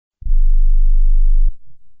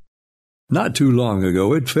Not too long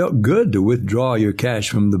ago, it felt good to withdraw your cash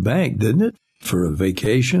from the bank, didn't it? For a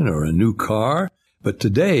vacation or a new car. But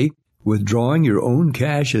today, withdrawing your own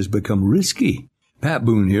cash has become risky. Pat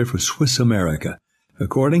Boone here for Swiss America.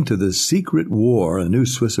 According to The Secret War, a new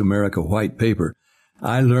Swiss America white paper,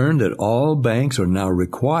 I learned that all banks are now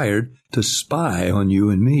required to spy on you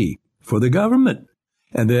and me for the government,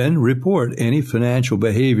 and then report any financial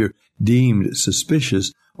behavior deemed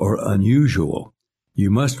suspicious or unusual. You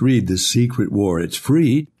must read The Secret War. It's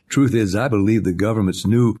free. Truth is, I believe the government's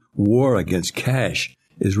new war against cash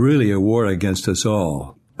is really a war against us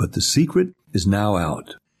all. But the secret is now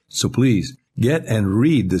out. So please, get and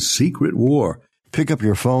read The Secret War. Pick up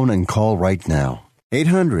your phone and call right now.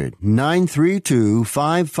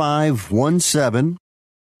 800-932-5517.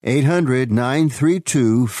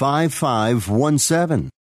 800-932-5517.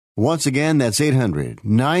 Once again, that's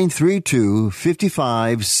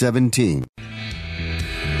 800-932-5517.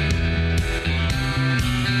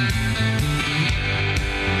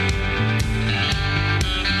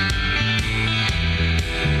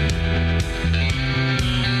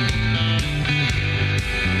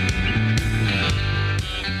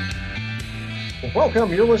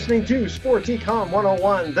 Welcome. You're listening to Sports Econ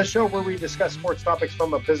 101, the show where we discuss sports topics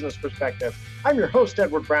from a business perspective. I'm your host,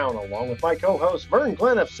 Edward Brown, along with my co-host, Vern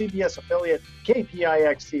Glenn of CBS affiliate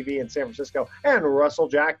KPIX-TV in San Francisco, and Russell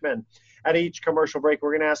Jackman. At each commercial break,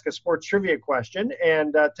 we're going to ask a sports trivia question,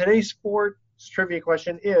 and today's sports trivia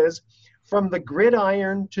question is, from the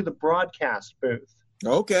gridiron to the broadcast booth.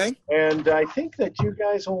 Okay. And I think that you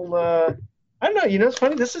guys will, I don't know, it's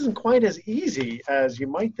funny, this isn't quite as easy as you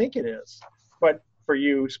might think it is. But for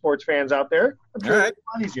you sports fans out there, I'm sure it's a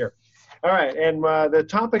lot easier. All right, and the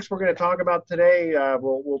topics we're going to talk about today,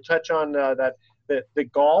 we'll touch on the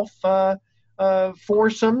golf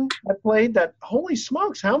foursome that played. That holy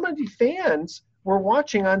smokes, how many fans were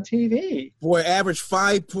watching on TV? Boy, average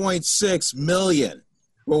 5.6 million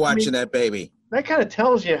were watching that baby. That kind of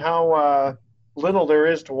tells you how little there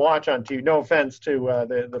is to watch on TV. No offense to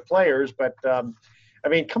the players, but I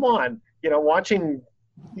mean, come on, watching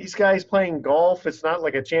these guys playing golf, it's not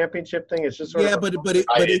like a championship thing. It's just sort of but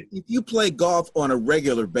if you play golf on a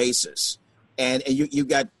regular basis, and you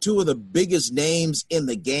got two of the biggest names in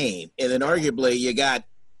the game, and then arguably you got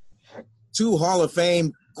two Hall of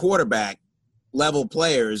Fame quarterback level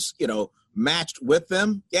players, matched with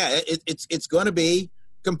them, it's going to be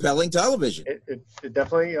compelling television. It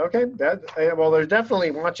definitely okay. There's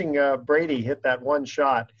definitely watching Brady hit that one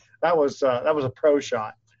shot. That was a pro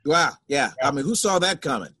shot. Wow, yeah. I mean, who saw that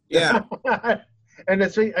coming? Yeah. And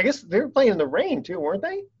I guess they were playing in the rain, too, weren't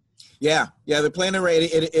they? Yeah, they're playing in the rain.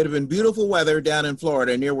 It had been beautiful weather down in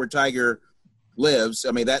Florida, near where Tiger lives.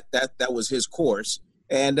 I mean, that was his course.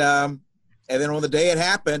 And then on the day it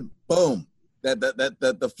happened, boom,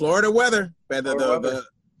 the Florida weather,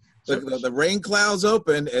 the rain clouds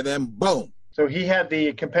opened, and then boom. So he had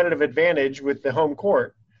the competitive advantage with the home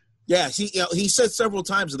court. Yeah, he said several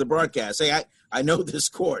times in the broadcast, hey, I know this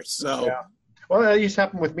course. So, yeah. Well, that used to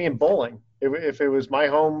happen with me in bowling. If it was my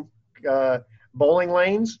home bowling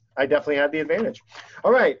lanes, I definitely had the advantage.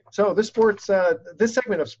 All right, so this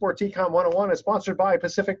segment of Sports Econ 101 is sponsored by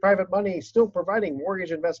Pacific Private Money, still providing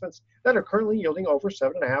mortgage investments that are currently yielding over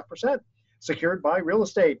 7.5%. Secured by real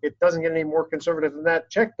estate. It doesn't get any more conservative than that.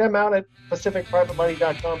 Check them out at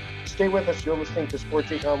pacificprivatemoney.com. Stay with us. You're listening to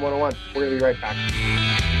Sports Econ 101. We're going to be right back.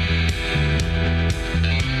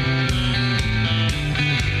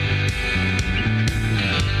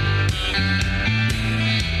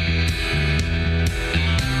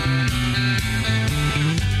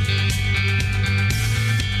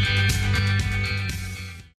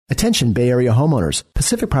 Attention Bay Area homeowners.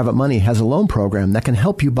 Pacific Private Money has a loan program that can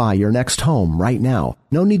help you buy your next home right now.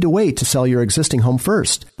 No need to wait to sell your existing home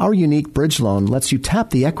first. Our unique bridge loan lets you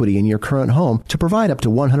tap the equity in your current home to provide up to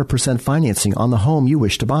 100% financing on the home you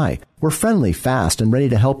wish to buy. We're friendly, fast, and ready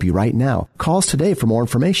to help you right now. Call us today for more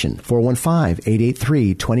information,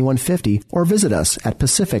 415-883-2150, or visit us at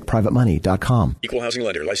pacificprivatemoney.com. Equal housing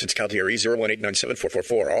lender, licensed CalDRE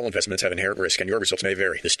 018974444. All investments have inherent risk and your results may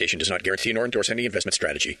vary. This station does not guarantee nor endorse any investment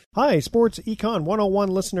strategy. Hi, Sports Econ 101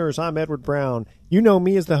 listeners. I'm Edward Brown. You know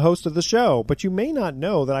me as the host of the show, but you may not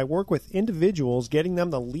know that I work with individuals getting them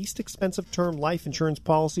the least expensive term life insurance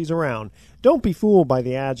policies around. Don't be fooled by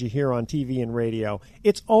the ads you hear on TV and radio.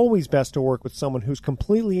 It's always best to work with someone who's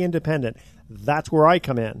completely independent. That's where I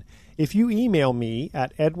come in. If you email me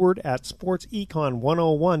at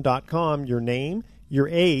edward@sportsecon101.com your name, your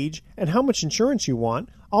age, and how much insurance you want,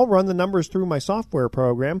 I'll run the numbers through my software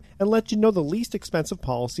program and let you know the least expensive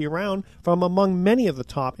policy around from among many of the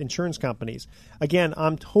top insurance companies. Again,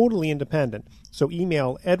 I'm totally independent, so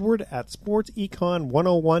email Edward at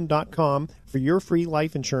sportsecon101.com for your free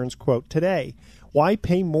life insurance quote today. Why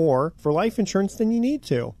pay more for life insurance than you need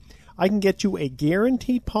to? I can get you a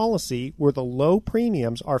guaranteed policy where the low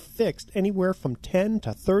premiums are fixed anywhere from 10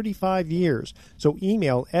 to 35 years. So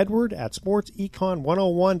email Edward at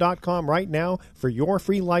sportsecon101.com right now for your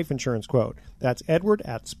free life insurance quote. That's Edward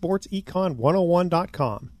at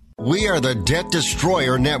sportsecon101.com. We are the Debt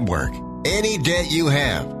Destroyer Network. Any debt you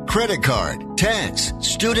have, credit card, tax,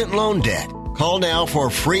 student loan debt, call now for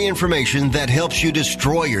free information that helps you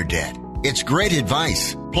destroy your debt. It's great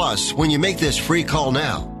advice. Plus, when you make this free call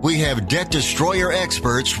now, we have Debt Destroyer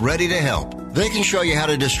experts ready to help. They can show you how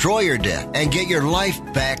to destroy your debt and get your life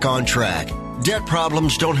back on track. Debt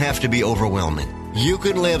problems don't have to be overwhelming. You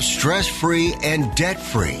can live stress-free and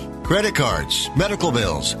debt-free. Credit cards, medical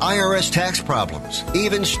bills, IRS tax problems,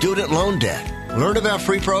 even student loan debt. Learn about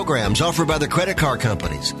free programs offered by the credit card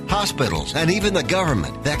companies, hospitals, and even the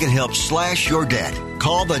government that can help slash your debt.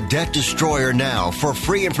 Call the Debt Destroyer now for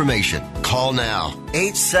free information. Call now.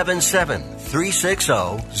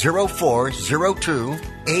 877-360-0402.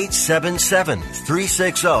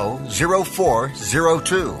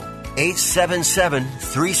 877-360-0402.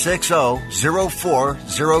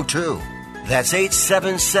 877-360-0402. That's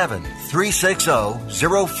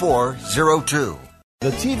 877-360-0402. The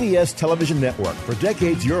TVS Television Network, for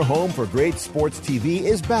decades your home for great sports TV,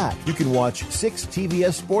 is back. You can watch 6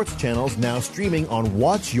 TVS sports channels now streaming on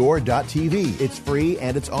WatchYour.tv. It's free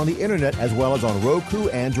and it's on the internet as well as on Roku,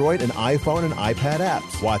 Android, and iPhone and iPad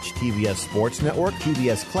apps. Watch TVS Sports Network,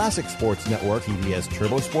 TVS Classic Sports Network, TVS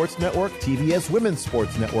Turbo Sports Network, TVS Women's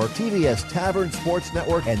Sports Network, TVS Tavern Sports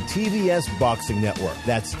Network, and TVS Boxing Network.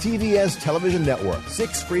 That's TVS Television Network.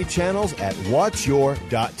 6 free channels at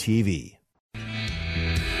WatchYour.tv.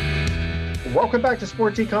 Welcome back to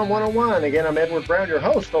Sports Econ 101. Again, I'm Edward Brown, your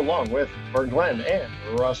host, along with Vern Glenn and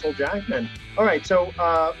Russell Jackman. All right, so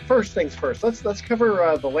first things first. Let's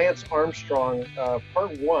cover the Lance Armstrong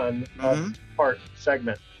part 1 of part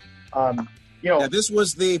segment. This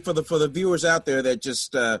was for the viewers out there that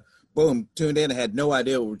just tuned in and had no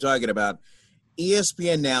idea what we're talking about.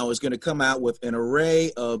 ESPN now is going to come out with an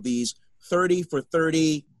array of these 30 for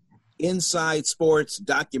 30 inside sports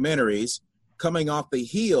documentaries coming off the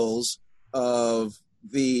heels of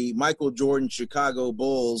the Michael Jordan Chicago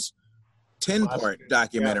Bulls 10-part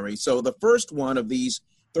documentary. So the first one of these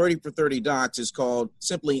 30 for 30 docs is called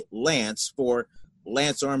simply Lance, for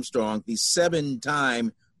Lance Armstrong, the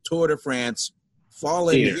 7-time Tour de France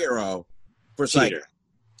fallen hero for cycling.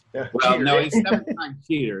 Yeah. Well, no, he's 7-time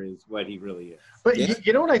cheater is what he really is. But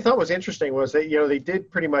you know what I thought was interesting was that, they did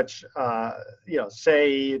pretty much,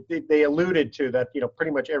 say they alluded to that,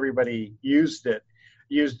 pretty much everybody used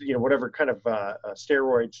whatever kind of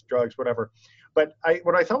steroids, drugs, whatever. But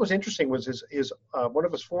what I thought was interesting was his one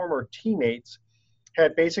of his former teammates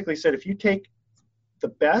had basically said, if you take the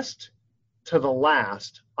best to the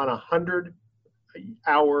last on a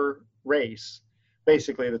 100-hour race,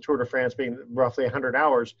 basically the Tour de France being roughly 100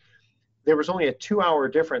 hours, there was only a 2-hour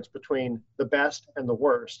difference between the best and the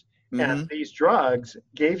worst. And these drugs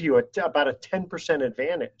gave you about a 10%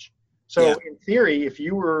 advantage. So in theory, if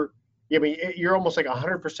you were, you're almost like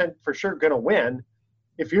 100% for sure going to win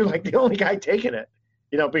if you're like the only guy taking it,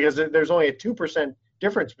 because there's only a 2%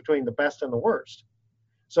 difference between the best and the worst.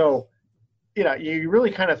 So, you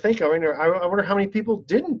really kind of think, I wonder how many people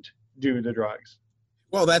didn't do the drugs.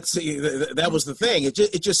 Well, that was the thing.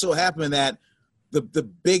 It just so happened that the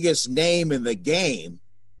biggest name in the game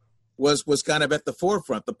was kind of at the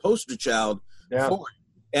forefront, the poster child for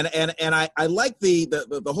it. And I like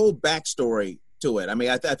the whole backstory to it. I mean,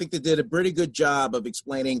 I think they did a pretty good job of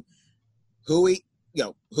explaining who he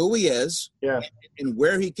is, and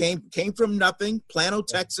where he came from nothing, Plano,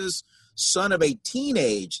 Texas, son of a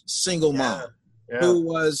teenage single mom who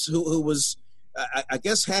was I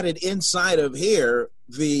guess had it inside of here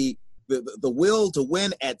the will to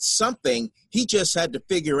win at something. He just had to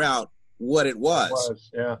figure out what it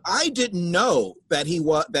was. I didn't know that he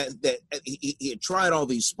had tried all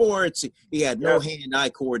these sports. He had no hand-eye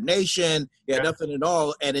coordination. He had nothing at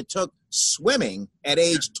all, and it took swimming at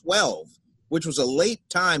age 12, which was a late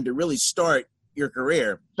time to really start your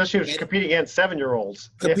career. Especially competing against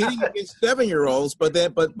 7-year-olds. Competing against 7-year-olds, but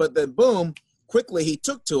then boom, quickly he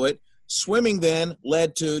took to it. Swimming then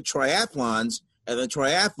led to triathlons, and then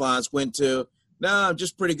triathlons went to, I'm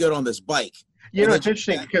just pretty good on this bike. It's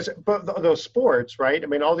interesting because those sports, right? I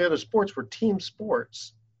mean, all the other sports were team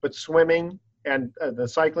sports, but swimming and the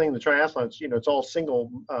cycling, the triathlons, it's all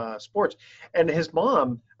single sports. And his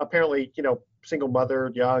mom, apparently, single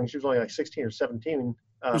mother, young. She was only like 16 or 17.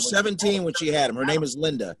 She was 17 when she had him. Her name is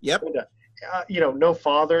Linda. Yep. Linda. No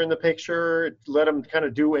father in the picture. Let him kind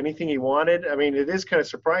of do anything he wanted. I mean, it is kind of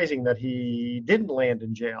surprising that he didn't land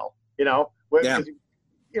in jail. Yeah.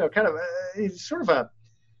 Kind of, he's sort of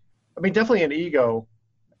definitely an ego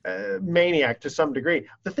maniac to some degree.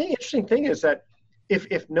 The interesting thing is that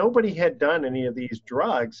if nobody had done any of these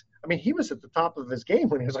drugs, I mean, he was at the top of his game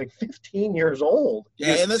when he was like 15 years old.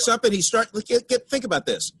 Yeah, and that's something think about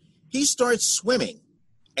this. He starts swimming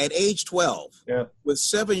at age 12 with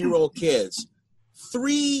 7-year-old kids.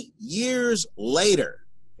 3 years later,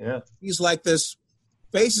 he's like this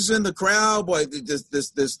faces in the crowd, boy,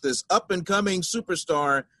 this up and coming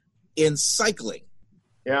superstar in cycling.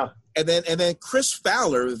 Yeah. And then Chris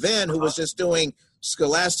Fowler, who was just doing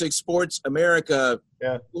Scholastic Sports America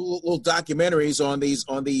little documentaries on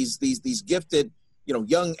these gifted,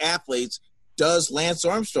 young athletes, does Lance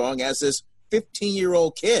Armstrong as this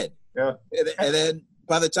 15-year-old kid. Yeah. And then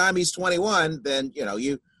by the time he's 21, then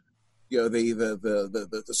the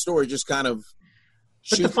story just kind of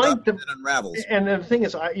shoots up and unravels. And the thing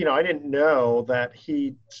is, I didn't know that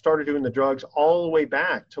he started doing the drugs all the way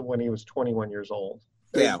back to when he was 21 years old.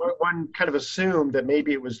 Yeah. One kind of assumed that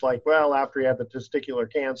maybe it was like, well, after he had the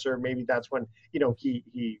testicular cancer, maybe that's when,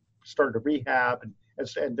 he started to rehab and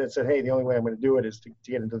then said, hey, the only way I'm going to do it is to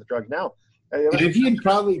get into the drugs now. If he had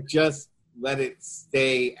probably just let it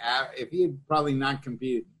stay, if he had probably not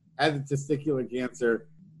competed, had the testicular cancer,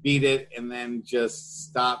 beat it, and then just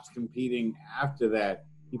stopped competing after that,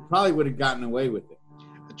 he probably would have gotten away with it.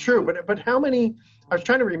 True, but how many? I was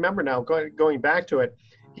trying to remember now, going back to it.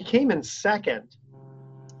 He came in second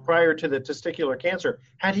prior to the testicular cancer.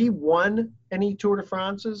 Had he won any Tour de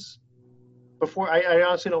France's before? I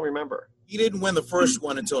honestly don't remember. He didn't win the first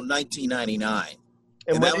one until 1999.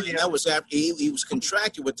 And that was after he was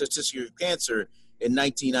contracted with testicular cancer in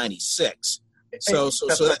 1996. So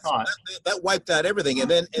that wiped out everything. And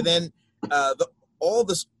then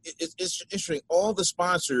it's interesting. All the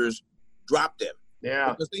sponsors dropped him. Yeah.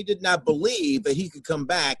 Because they did not believe that he could come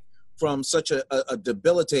back from such a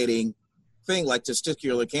debilitating thing like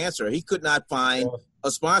testicular cancer. He could not find a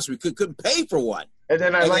sponsor. He couldn't pay for one. And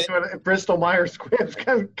then I like when Bristol Myers Squibb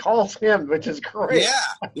kind of calls him, which is great.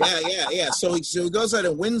 Yeah. So he goes out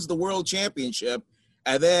and wins the world championship,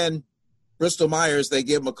 and then Bristol Myers, they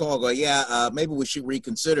give him a call, go, maybe we should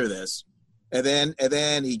reconsider this. And then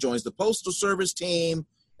he joins the Postal Service team,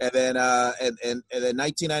 and then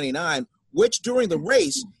 1999, which during the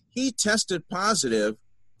race he tested positive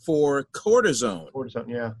for cortisone. Cortisone,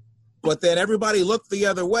 yeah. But then everybody looked the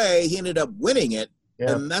other way. He ended up winning it.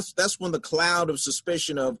 Yeah. And that's when the cloud of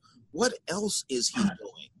suspicion of what else is he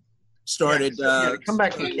doing started. Come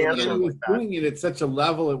back from cancer. He was doing it at such a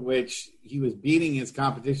level at which he was beating his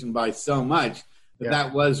competition by so much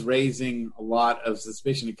that was raising a lot of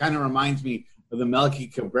suspicion. It kind of reminds me of the Melky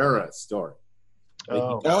Cabrera story.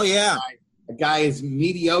 A guy is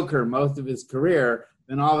mediocre most of his career,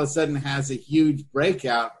 then all of a sudden has a huge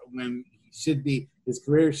breakout when he should be his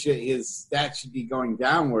stats should be going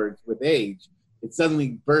downwards with age. It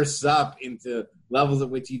suddenly bursts up into levels at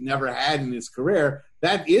which he never had in his career.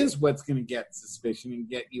 That is what's going to get suspicion and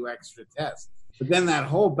get you extra tests. But then that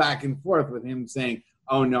whole back and forth with him saying,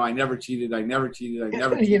 oh, no, I never cheated. He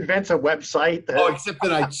invents a website. Except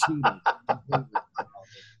that I cheated. And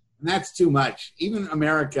that's too much. Even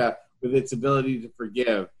America, with its ability to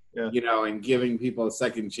forgive, and giving people a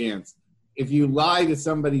second chance. If you lie to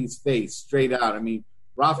somebody's face straight out, I mean,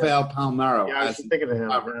 Rafael Palmeiro. Yeah, I was thinking of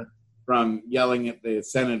him. From yelling at the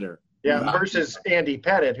senator. Yeah, versus Andy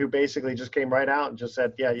Pettit, who basically just came right out and just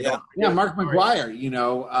said, Mark McGuire,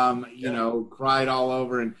 cried all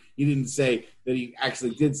over, and he didn't say that he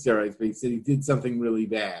actually did steroids, but he said he did something really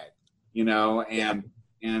bad,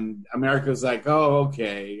 and America's like, oh,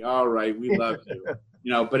 okay, all right, we love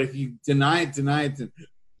you, but if you deny it, and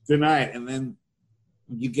then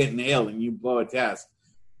you get nailed and you blow a test,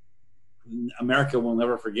 America will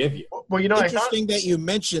never forgive you. Well, interesting that you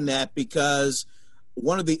mentioned that, because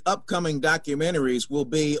one of the upcoming documentaries will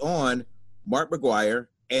be on Mark McGuire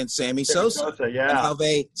and Sammy Sosa, and how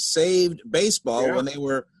they saved baseball when they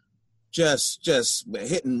were just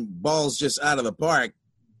hitting balls just out of the park,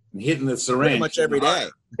 and hitting the syringe pretty much every day.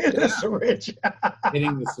 Hitting the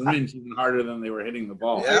syringe even harder than they were hitting the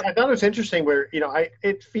ball. I thought it was interesting where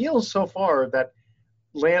it feels so far that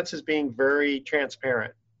Lance is being very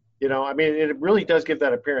transparent. It really does give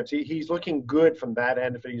that appearance. He's looking good from that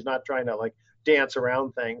end if he's not trying to dance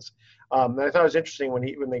around things. And I thought it was interesting when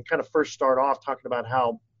they kind of first start off talking about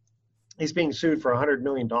how He's being sued for $100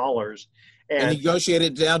 million. And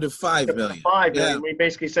negotiated down to $5 million. $5 million. He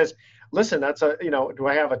basically says, listen, that's do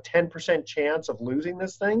I have a 10% chance of losing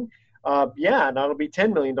this thing? Yeah, and that'll be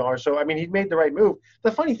 $10 million. So, I mean, he made the right move.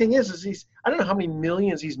 The funny thing is I don't know how many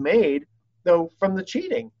millions he's made, though, from the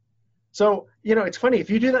cheating. So, it's funny. If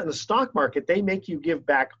you do that in the stock market, they make you give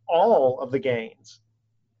back all of the gains.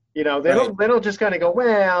 They don't just kind of go,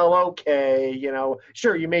 well, okay,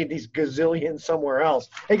 sure, you made these gazillions somewhere else.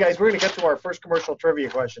 Hey, guys, we're going to get to our first commercial trivia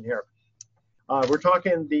question here. We're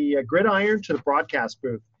talking the gridiron to the broadcast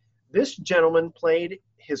booth. This gentleman played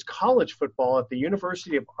his college football at the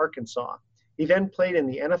University of Arkansas. He then played in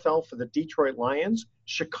the NFL for the Detroit Lions,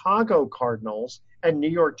 Chicago Cardinals, and New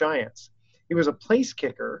York Giants. He was a place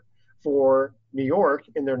kicker for New York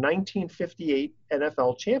in their 1958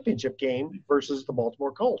 NFL championship game versus the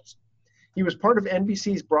Baltimore Colts. He was part of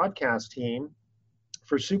NBC's broadcast team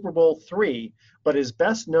for Super Bowl III, but is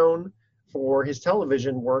best known for his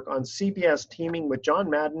television work on CBS, teaming with John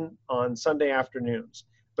Madden on Sunday afternoons.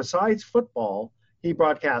 Besides football, he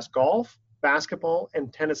broadcast golf, basketball,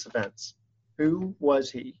 and tennis events. Who was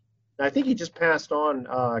he? And I think he just passed on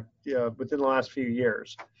within the last few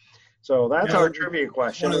years. So that's our trivia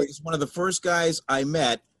question. He's one of the first guys I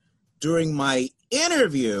met during my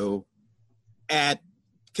interview at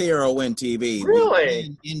KRON TV,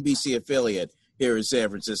 really? The NBC affiliate here in San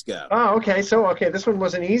Francisco. Oh, okay. So, this one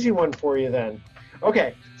was an easy one for you then.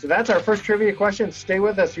 Okay, so that's our first trivia question. Stay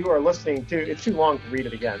with us. You are listening to, it's too long to read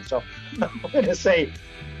it again. So I'm going to say,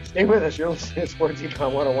 stay with us. You're listening to Sports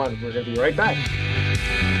Econ 101. We're going to be right back.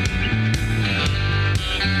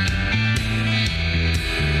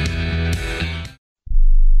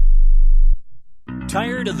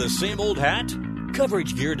 Tired of the same old hat?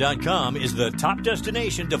 CoverageGear.com is the top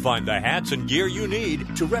destination to find the hats and gear you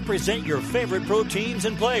need to represent your favorite pro teams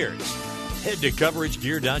and players. Head to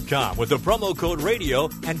CoverageGear.com with the promo code RADIO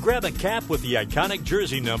and grab a cap with the iconic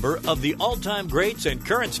jersey number of the all-time greats and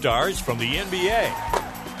current stars from the NBA,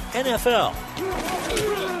 NFL,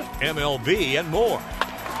 MLB, and more.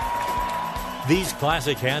 These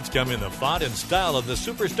classic hats come in the font and style of the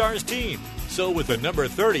Superstars team. So with the number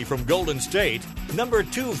 30 from Golden State, number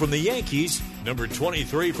 2 from the Yankees, number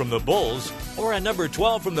 23 from the Bulls, or a number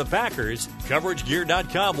 12 from the Packers,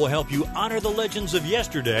 CoverageGear.com will help you honor the legends of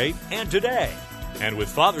yesterday and today. And with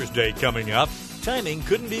Father's Day coming up, timing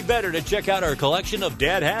couldn't be better to check out our collection of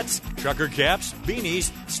dad hats, trucker caps,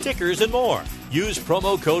 beanies, stickers, and more. Use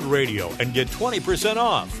promo code RADIO and get 20%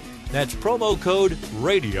 off. That's promo code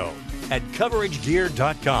RADIO at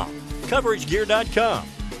CoverageGear.com. CoverageGear.com.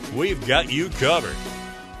 We've got you covered.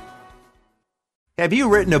 Have you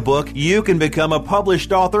written a book? You can become a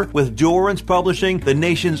published author with Dorrance Publishing, the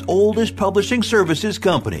nation's oldest publishing services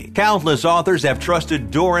company. Countless authors have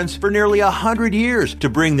trusted Dorrance for nearly 100 years to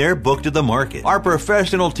bring their book to the market. Our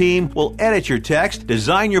professional team will edit your text,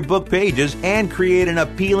 design your book pages, and create an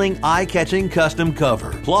appealing, eye-catching custom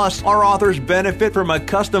cover. Plus, our authors benefit from a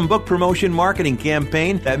custom book promotion marketing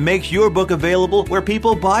campaign that makes your book available where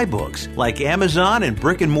people buy books, like Amazon and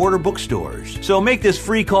brick-and-mortar bookstores. So make this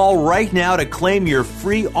free call right now to claim your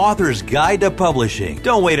free author's guide to publishing.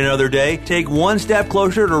 Don't wait another day. Take one step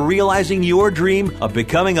closer to realizing your dream of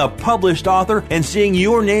becoming a published author and seeing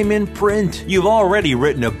your name in print. You've already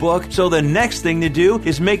written a book, so the next thing to do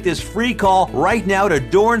is make this free call right now to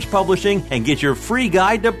Dorrance Publishing and get your free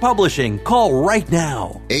guide to publishing. Call right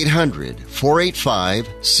now.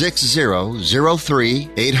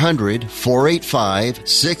 800-485-6003.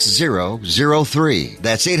 800-485-6003.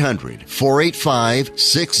 That's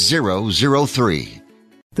 800-485-6003.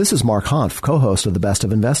 This is Mark Hanf, co-host of The Best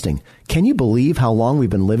of Investing. Can you believe how long we've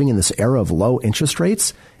been living in this era of low interest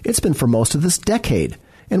rates? It's been for most of this decade.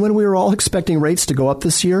 And when we were all expecting rates to go up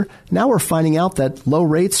this year, now we're finding out that low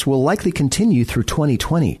rates will likely continue through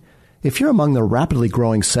 2020. If you're among the rapidly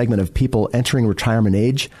growing segment of people entering retirement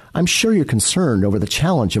age, I'm sure you're concerned over the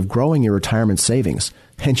challenge of growing your retirement savings.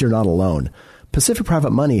 And you're not alone. Pacific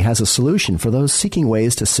Private Money has a solution for those seeking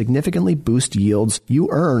ways to significantly boost yields you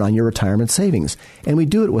earn on your retirement savings. And we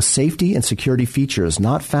do it with safety and security features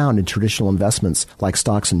not found in traditional investments like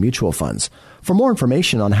stocks and mutual funds. For more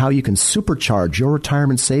information on how you can supercharge your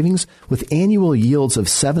retirement savings with annual yields of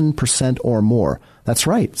 7% or more, that's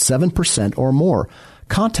right, 7% or more,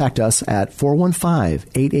 contact us at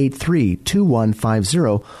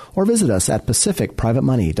 415-883-2150 or visit us at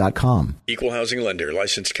pacificprivatemoney.com. Equal housing lender.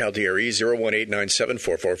 Licensed CalDRE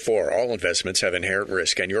 018974444. All investments have inherent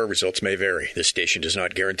risk and your results may vary. This station does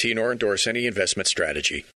not guarantee nor endorse any investment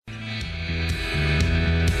strategy.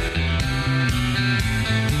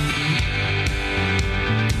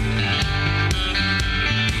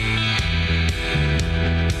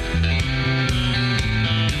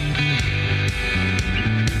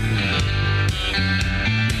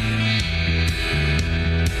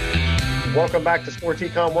 Welcome back to Sports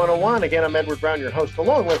Econ 101. Again, I'm Edward Brown, your host,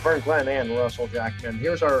 along with Vern Glenn and Russell Jackman.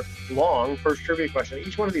 Here's our long first trivia question.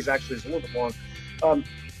 Each one of these actually is a little bit long.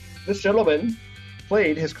 This gentleman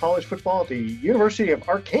played his college football at the University of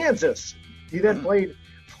Arkansas. He then played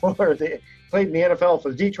in the NFL for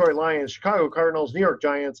the Detroit Lions, Chicago Cardinals, New York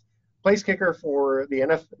Giants, place kicker for the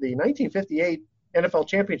 1958 NFL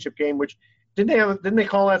championship game, which didn't they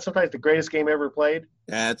call that sometimes the greatest game ever played?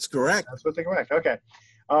 That's correct. That's what they correct. Okay.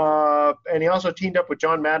 And he also teamed up with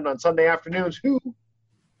John Madden on Sunday afternoons. Who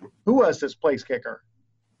was this place kicker?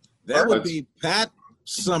 That would be Pat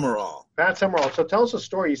Summerall. Pat Summerall. So tell us a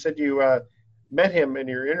story. You said you met him in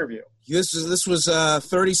your interview. This was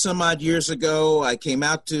 30 some odd years ago. I came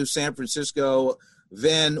out to San Francisco,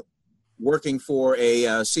 then working for a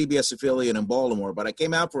CBS affiliate in Baltimore. But I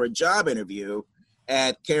came out for a job interview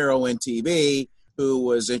at KRON TV, who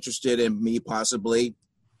was interested in me possibly,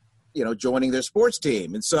 joining their sports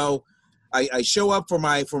team. And so I show up for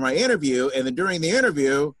my interview, and then during the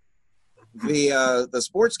interview, the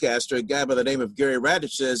sportscaster, a guy by the name of Gary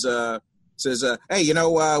Radich, says, hey,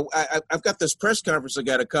 I've got this press conference I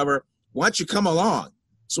got to cover. Why don't you come along?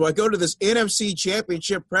 So I go to this NFC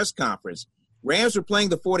Championship press conference. Rams were playing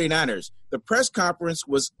the 49ers. The press conference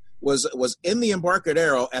was in the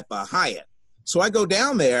Embarcadero at the Hyatt. So I go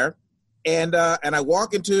down there, and I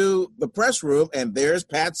walk into the press room, and there's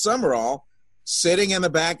Pat Summerall sitting in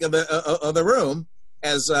the back of the room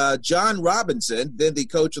as John Robinson, then the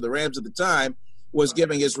coach of the Rams at the time, was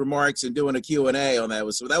giving his remarks and doing a Q&A on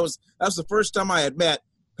that. So that was the first time I had met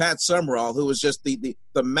Pat Summerall, who was just the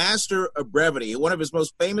master of brevity. One of his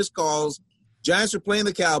most famous calls, Giants were playing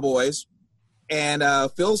the Cowboys, and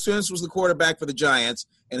Phil Simms was the quarterback for the Giants,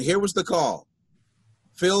 and here was the call.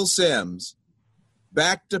 Phil Simms,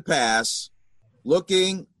 back to pass,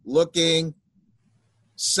 looking,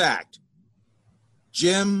 sacked.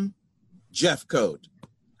 Jim Jeffcoat.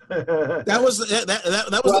 That was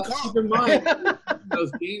the call. Keep in mind those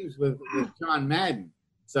games with John Madden.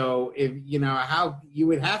 So if how you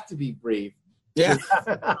would have to be brief. Yeah.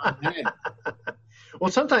 Well,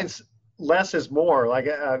 sometimes less is more. Like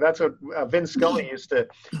that's what Vince Scully used to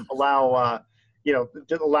allow. You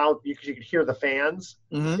could hear the fans.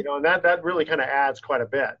 Mm-hmm. And that really kind of adds quite a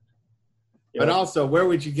bit. But also, where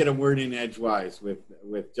would you get a word in edgewise with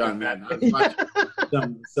John Madden? I was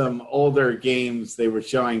watching some older games. They were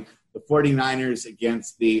showing the 49ers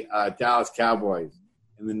against the Dallas Cowboys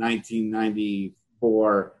in the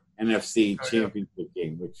 1994 NFC Championship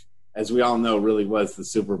game, which, as we all know, really was the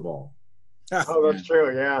Super Bowl. Oh, that's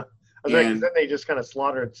true. Yeah. Then they just kind of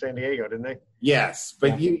slaughtered San Diego, didn't they? Yes,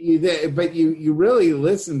 but you really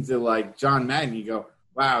listen to like John Madden. You go,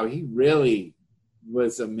 wow, he really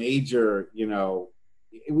was a major.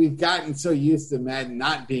 We've gotten so used to Madden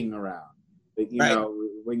not being around that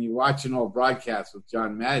when you watch an old broadcast with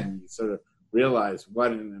John Madden, you sort of realize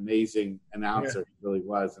what an amazing announcer he really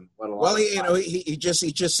was, and what a lot. Well, he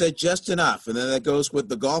just said just enough, and then that goes with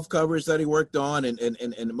the golf covers that he worked on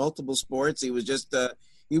and multiple sports. He was just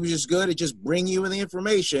good at just bringing you in the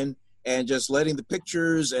information and just letting the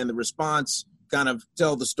pictures and the response kind of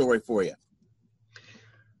tell the story for you.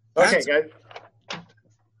 Okay, guys.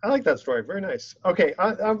 I like that story. Very nice. Okay,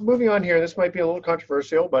 I'm moving on here. This might be a little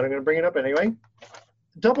controversial, but I'm going to bring it up anyway.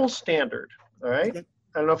 Double standard, all right? Okay.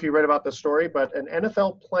 I don't know if you read about this story, but an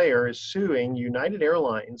NFL player is suing United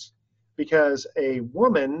Airlines because a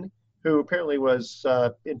woman who apparently was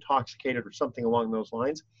intoxicated or something along those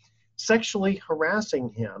lines, sexually harassing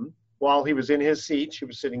him while he was in his seat. She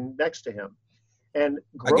was sitting next to him. And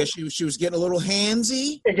I guess she was getting a little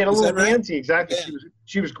handsy? Getting a little handsy, exactly. Yeah.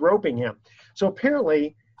 She was groping him. So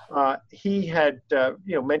apparently he had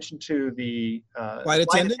mentioned to the flight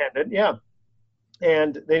attendant,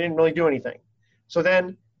 and they didn't really do anything. So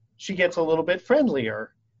then she gets a little bit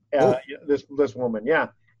friendlier, this woman,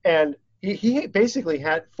 and he basically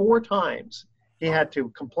had 4 times he had to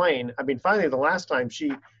complain. I mean, finally, the last time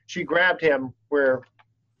she grabbed him where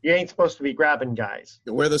you ain't supposed to be grabbing guys.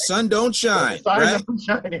 Where the sun don't shine. Don't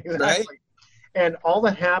shine, exactly. Right? And all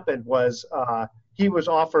that happened was he was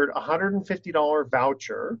offered a $150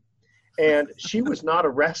 voucher, and she was not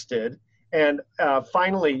arrested. And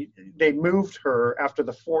finally, they moved her after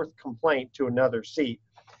the 4th complaint to another seat.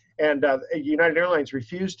 And United Airlines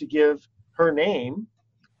refused to give her name,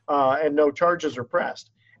 and no charges are pressed.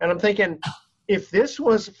 And I'm thinking, if this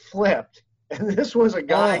was flipped, and this was a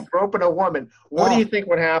guy groping a woman, what do you think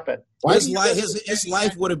would happen? His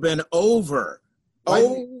life would have been over.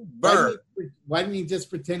 Why didn't he just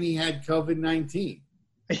pretend he had COVID-19?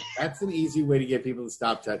 That's an easy way to get people to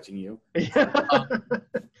stop touching you.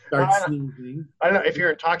 Start sneezing. I don't know. If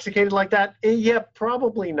you're intoxicated like that,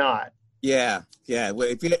 probably not. Yeah. Well,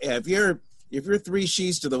 if you're three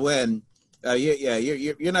sheets to the wind,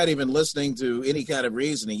 you're not even listening to any kind of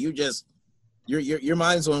reasoning. You just your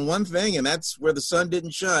mind's on one thing, and that's where the sun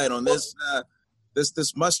didn't shine on this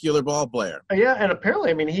muscular ball player. Yeah, and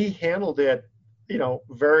apparently, I mean, he handled it,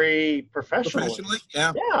 very professionally.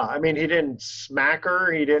 Yeah. Yeah, I mean, he didn't smack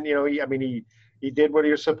her. He didn't, he did what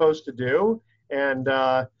he was supposed to do. And,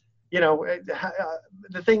 the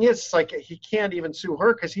thing is, like, he can't even sue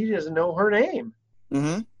her because he doesn't know her name.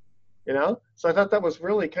 Mm-hmm. So I thought that was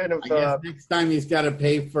really kind of. I guess next time he's got to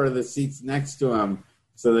pay for the seats next to him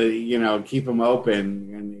so that, keep them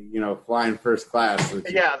open and, fly in first class.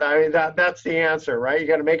 Yeah, I mean, that's the answer, right? You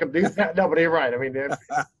got to make him do that. No, but you're right. I mean,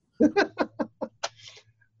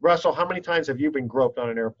 Russell, how many times have you been groped on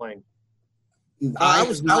an airplane? I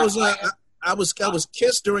was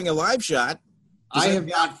kissed during a live shot. I have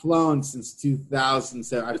not flown since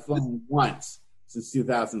 2007. I've flown once since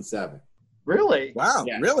 2007. Really? Wow,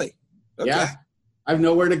 yeah. Really? Okay. Yeah. I have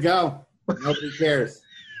nowhere to go. Nobody cares.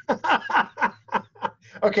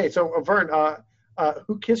 Okay, so Vern,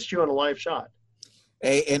 who kissed you on a live shot?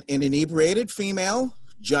 An inebriated female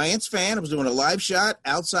Giants fan. I was doing a live shot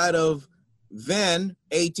outside of then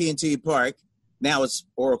AT&T Park. Now it's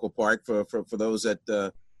Oracle Park for those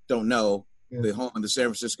that don't know, the home of the San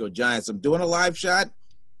Francisco Giants. I'm doing a live shot.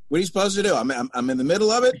 What are you supposed to do? I'm in the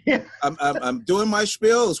middle of it. Yeah. I'm doing my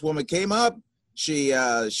spiel. This woman came up. She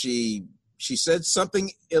said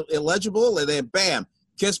something illegible, and then bam,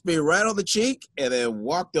 kissed me right on the cheek, and then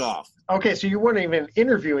walked off. Okay, so you weren't even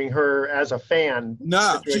interviewing her as a fan.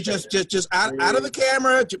 No, she just out of the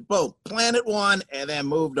camera, boom, planted one, and then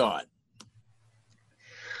moved on.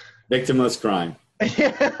 Victimless crime.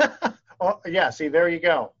 Oh, yeah, see, there you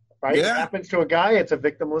go. Right? Yeah. It happens to a guy, it's a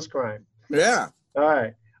victimless crime. Yeah. All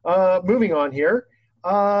right. Moving on here.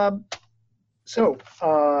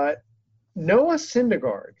 Noah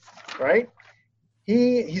Syndergaard, right?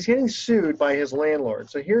 He's getting sued by his landlord.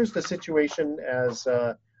 So here's the situation as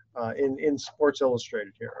in Sports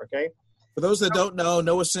Illustrated here, okay? For those that don't know,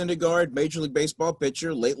 Noah Syndergaard, Major League Baseball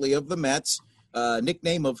pitcher, lately of the Mets,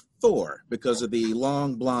 nickname of Thor because of the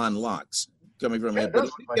long blonde locks coming from him.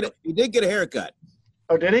 But he did get a haircut.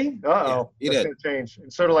 Oh, did he? Uh-oh. Yeah, he That's did. going to change.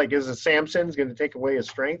 It's sort of like, is it Samson's going to take away his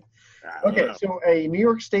strength? Okay, so a New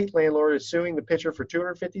York State landlord is suing the pitcher for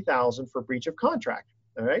 $250,000 for breach of contract.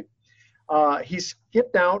 All right. He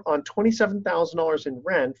skipped out on $27,000 in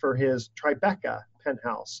rent for his Tribeca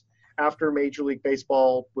penthouse after Major League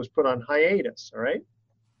Baseball was put on hiatus. All right.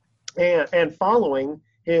 And following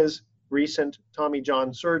his recent Tommy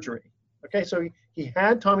John surgery. Okay, so he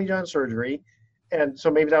had Tommy John surgery. And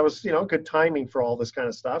so maybe that was, good timing for all this kind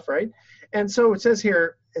of stuff, right? And so it says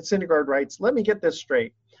here, Syndergaard writes, let me get this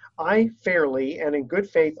straight. I fairly and in good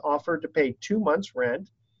faith offered to pay 2 months' rent,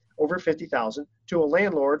 over $50,000, to a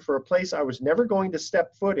landlord for a place I was never going to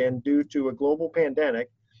step foot in due to a global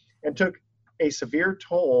pandemic, and took a severe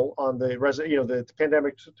toll on the resident. The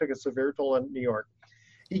pandemic took a severe toll on New York.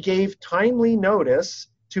 He gave timely notice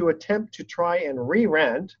to attempt to try and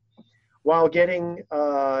re-rent while getting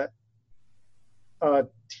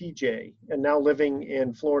TJ and now living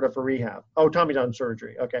in Florida for rehab. Oh, Tommy John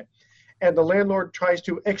surgery. Okay. And the landlord tries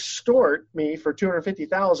to extort me for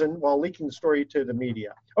 $250,000 while leaking the story to the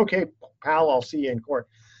media. Okay, pal, I'll see you in court.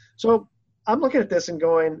 So I'm looking at this and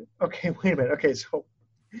going, okay, wait a minute. Okay, so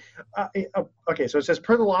it says,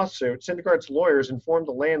 per the lawsuit, Syndergaard's lawyers informed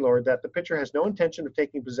the landlord that the pitcher has no intention of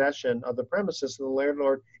taking possession of the premises, and the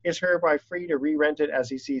landlord is hereby free to re-rent it as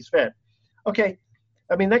he sees fit. Okay,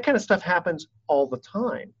 I mean, that kind of stuff happens all the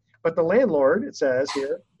time. But the landlord, it says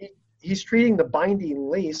here, he's treating the binding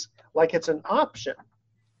lease like it's an option.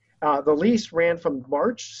 The lease ran from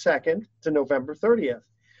March 2nd to November 30th.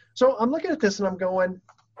 So I'm looking at this and I'm going,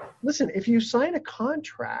 listen, if you sign a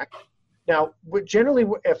contract, now generally,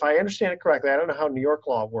 if I understand it correctly, I don't know how New York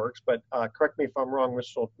law works, but correct me if I'm wrong,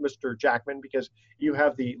 Mr. Jackman, because you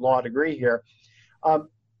have the law degree here.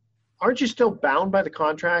 Aren't you still bound by the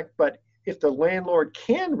contract? But if the landlord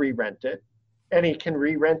can re-rent it, and he can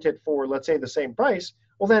re-rent it for, let's say, the same price,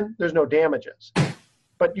 well, then there's no damages.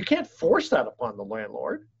 But you can't force that upon the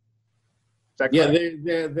landlord. Is that correct?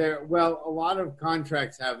 Yeah, well, a lot of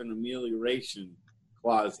contracts have an amelioration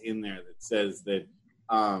clause in there that says that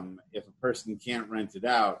if a person can't rent it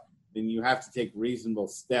out, then you have to take reasonable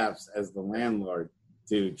steps as the landlord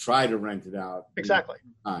to try to rent it out. Exactly.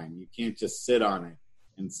 Time. You can't just sit on it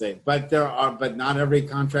and say, but not every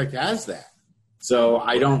contract has that. So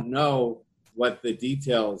I don't know what the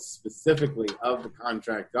details specifically of the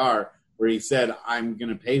contract are, where he said, I'm going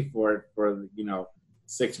to pay for it for,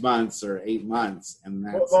 6 months or 8 months, and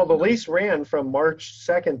that's well, the lease ran from March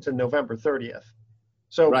 2nd to November 30th.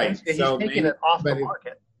 So right. he's taking it off the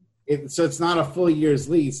market. So it's not a full year's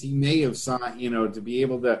lease. He may have signed, to be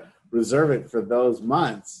able to reserve it for those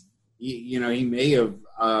months. He may have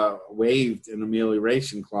waived an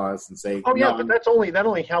amelioration clause and say, "Oh yeah, but that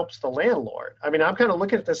only helps the landlord." I mean, I'm kind of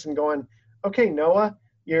looking at this and going, "Okay, Noah,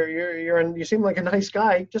 you seem like a nice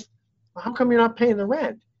guy. Just how come you're not paying the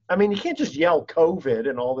rent?" I mean, you can't just yell COVID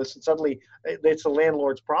and all this, and suddenly it's the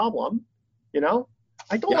landlord's problem. I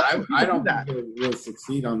don't. I don't think he'll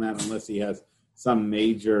succeed on that unless he has some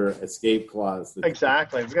major escape clause.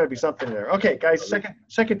 Exactly, there's got to be something there. Okay, guys,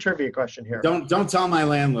 second trivia question here. Don't tell my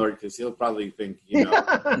landlord because he'll probably think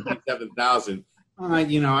 7,000.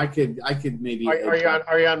 I could maybe.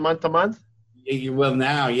 Are you on month to month? Well,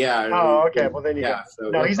 now, yeah. Oh, okay. Well, then you got. So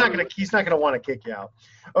no, he's not gonna want to kick you out.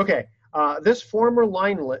 Okay. This former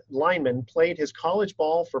lineman played his college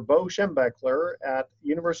ball for Bo Schembechler at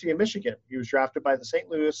University of Michigan. He was drafted by the St.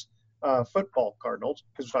 Louis football Cardinals,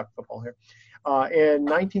 because we're talking football here, in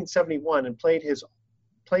 1971, and played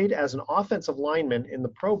as an offensive lineman in the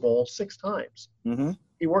Pro Bowl 6 times. Mm-hmm.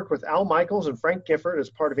 He worked with Al Michaels and Frank Gifford as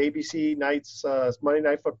part of ABC Night's Monday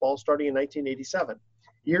Night Football starting in 1987.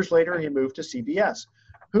 Years later, he moved to CBS,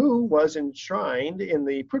 who was enshrined in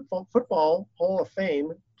the Football Hall of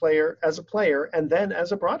Fame as a player and then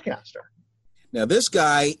as a broadcaster. Now, this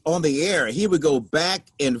guy on the air, he would go back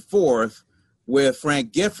and forth with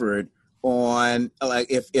Frank Gifford on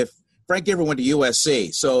if Frank Gifford went to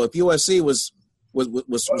USC. So if USC was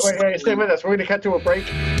wait, stay with us. We're going to cut to a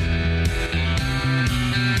break.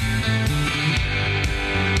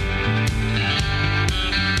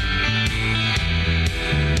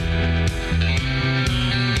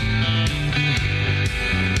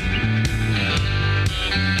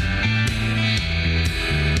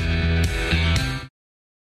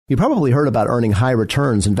 You probably heard about earning high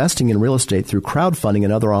returns investing in real estate through crowdfunding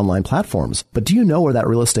and other online platforms. But do you know where that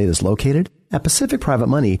real estate is located? At Pacific Private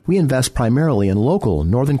Money, we invest primarily in local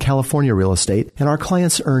Northern California real estate, and our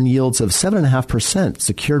clients earn yields of 7.5%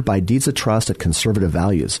 secured by deeds of trust at conservative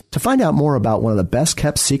values. To find out more about one of the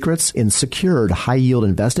best-kept secrets in secured high-yield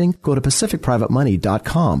investing, go to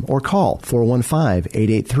PacificPrivateMoney.com or call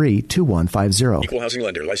 415-883-2150. Equal housing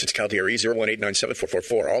lender. Licensed Cal DRE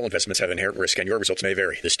 018974444. All investments have inherent risk, and your results may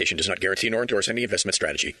vary. This station does not guarantee nor endorse any investment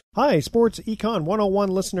strategy. Hi, Sports Econ 101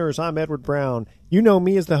 listeners. I'm Edward Brown. You know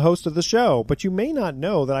me as the host of the show, but you may not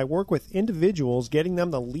know that I work with individuals getting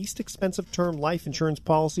them the least expensive term life insurance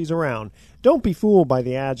policies around. Don't be fooled by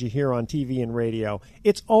the ads you hear on TV and radio.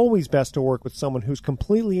 It's always best to work with someone who's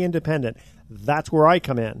completely independent. That's where I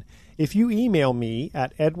come in. If you email me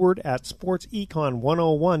at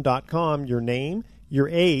edward@sportsecon101.com your name, your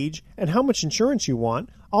age, and how much insurance you want,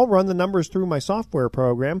 I'll run the numbers through my software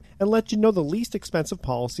program and let you know the least expensive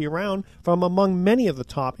policy around from among many of the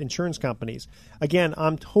top insurance companies. Again,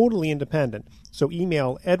 I'm totally independent, so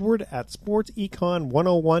email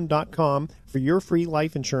edward@sportsecon101.com for your free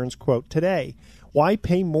life insurance quote today. Why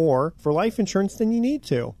pay more for life insurance than you need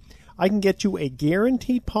to? I can get you a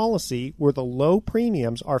guaranteed policy where the low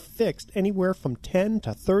premiums are fixed anywhere from 10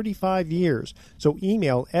 to 35 years. So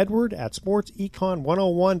email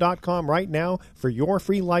edward@sportsecon101.com right now for your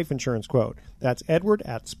free life insurance quote. That's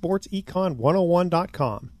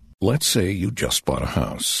edward@sportsecon101.com. Let's say you just bought a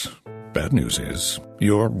house. Bad news is,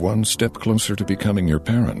 you're one step closer to becoming your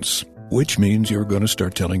parents, which means you're going to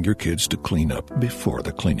start telling your kids to clean up before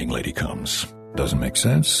the cleaning lady comes. Doesn't make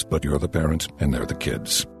sense, but you're the parent and they're the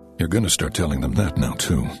kids. You're going to start telling them that now,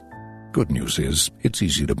 too. Good news is, it's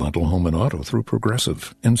easy to bundle home and auto through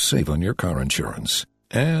Progressive and save on your car insurance.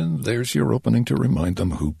 And there's your opening to remind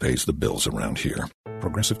them who pays the bills around here.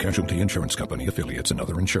 Progressive Casualty Insurance Company, affiliates, and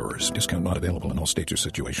other insurers. Discount not available in all states or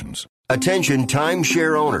situations. Attention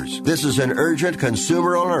timeshare owners. This is an urgent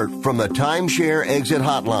consumer alert from the Timeshare Exit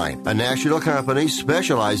Hotline, a national company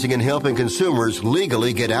specializing in helping consumers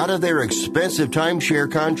legally get out of their expensive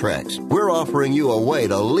timeshare contracts. We're offering you a way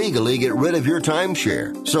to legally get rid of your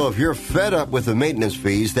timeshare. So if you're fed up with the maintenance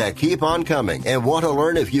fees that keep on coming and want to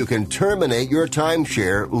learn if you can terminate your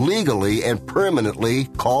timeshare legally and permanently,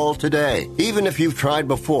 call today. Even if you've tried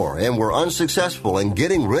before and were unsuccessful in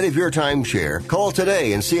getting rid of your timeshare, call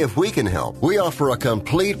today and see if we can help. We offer a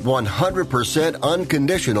complete 100%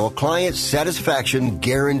 unconditional client satisfaction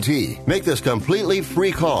guarantee. Make this completely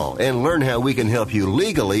free call and learn how we can help you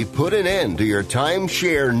legally put an end to your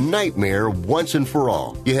timeshare nightmare once and for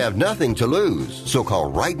all. You have nothing to lose, so call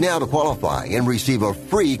right now to qualify and receive a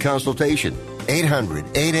free consultation.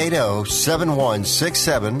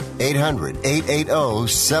 800-880-7167.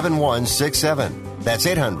 800-880-7167. That's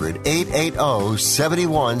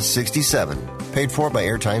 800-880-7167. Paid for by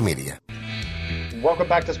Airtime Media. Welcome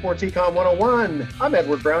back to Sports Econ 101. I'm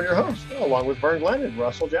Edward Brown, your host, along with Vern Glenn and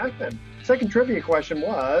Russell Jackman. Second trivia question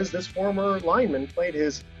was, this former lineman played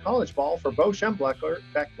his college ball for Bo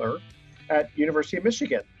Schembechler at University of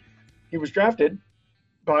Michigan. He was drafted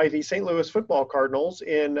by the St. Louis Football Cardinals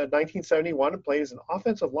in 1971 and played as an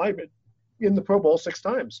offensive lineman in the Pro Bowl 6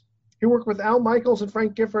 times. He worked with Al Michaels and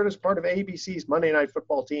Frank Gifford as part of ABC's Monday Night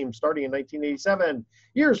Football team starting in 1987.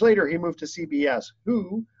 Years later, he moved to CBS,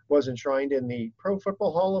 who was enshrined in the Pro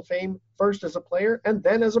Football Hall of Fame first as a player and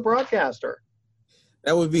then as a broadcaster.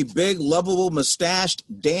 That would be big, lovable, mustached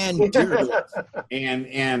Dan Deerdorf.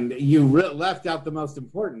 and you left out the most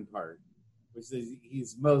important part, which is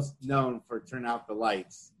he's most known for Turn Out the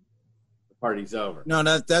Lights. The party's over. No,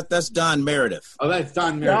 that's Don Meredith. Oh, that's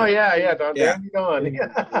Don Meredith. Oh, yeah, Don. Yeah. Don.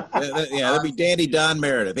 That'd be Dandy Don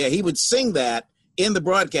Meredith. Yeah, he would sing that in the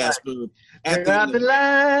broadcast booth. Turn out the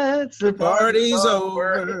lights, the party's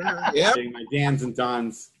over. Yep. My Dans and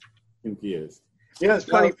Dons confused. Yeah, it's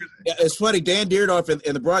funny. It's funny. Dan Deerdorf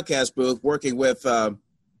in the broadcast booth working with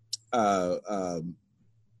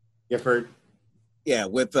Gifford. Yeah,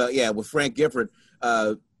 with Frank Gifford.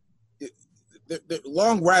 The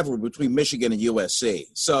long rivalry between Michigan and USC.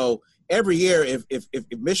 So every year, if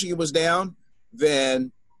Michigan was down,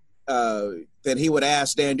 then he would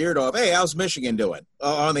ask Dan Deerdorf, "Hey, how's Michigan doing?"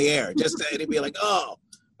 On the air, and he'd be like, "Oh,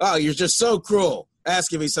 you're just so cruel,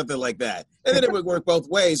 asking me something like that." And then it would work both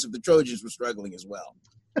ways if the Trojans were struggling as well,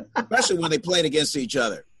 especially when they played against each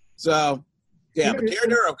other. So, yeah, but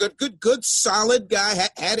Deerdorf, good, solid guy,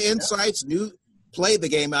 had insights, played the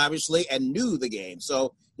game obviously, and knew the game.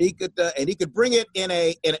 So he could bring it in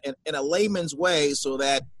a layman's way, so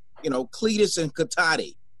that Cletus and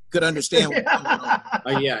Katati could understand.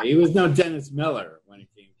 He was no Dennis Miller when it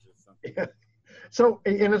came to something. Yeah. So,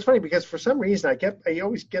 and it's funny because for some reason I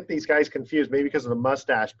always get these guys confused, maybe because of the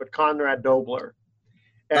mustache, but Conrad Dobler.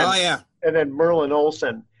 And then Merlin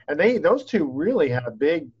Olsen. And those two really had a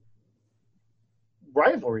big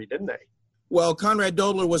rivalry, didn't they? Well, Conrad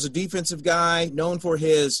Dobler was a defensive guy known for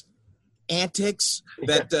his antics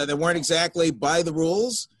that weren't exactly by the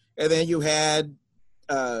rules. And then you had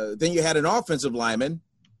an offensive lineman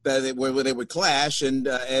where they would clash, and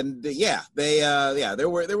there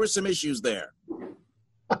were some issues there.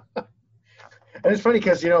 And it's funny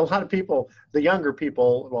because a lot of people, the younger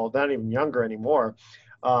people, well, not even younger anymore,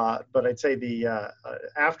 but I'd say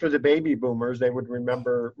after the baby boomers, they would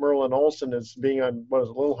remember Merlin Olsen as being on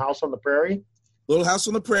Little House on the Prairie. Little House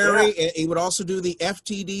on the Prairie. Yeah. He would also do the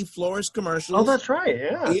FTD florist commercials. Oh, that's right.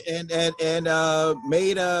 Yeah. And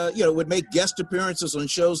would make guest appearances on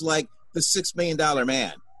shows like The $6 Million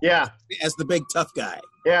Man. Yeah. As the big tough guy.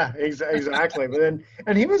 Yeah, exactly. But then,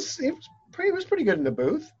 and he was pretty good in the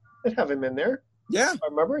booth. They'd have him in there. Yeah. I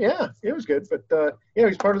remember. Yeah, it was good. But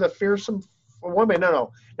he's part of the Fearsome Woman.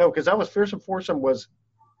 No, because that was Fearsome Foursome was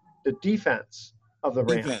the defense of the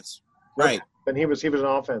Rams. Defense. Right. And he was an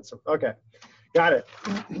offensive. Okay. Got it.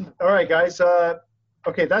 All right, guys.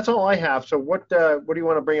 Okay, that's all I have. So what do you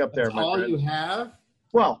want to bring up there? That's all you have?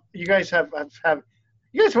 Well, you guys have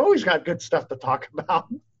always got good stuff to talk about.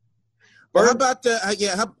 Well, how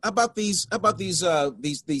about these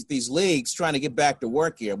leagues trying to get back to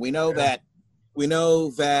work here? We know that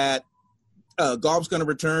golf's going to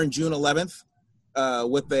return June 11th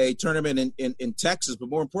with a tournament in Texas, but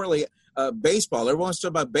more importantly, baseball. Everyone's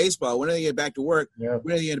talking about baseball. When are they get back to work? Yeah.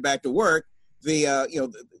 When are they get back to work?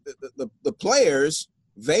 The players,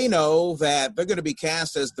 they know that they're going to be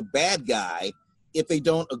cast as the bad guy if they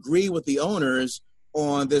don't agree with the owners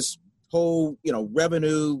on this whole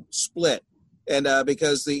revenue split, and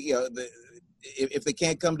because if they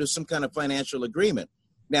can't come to some kind of financial agreement.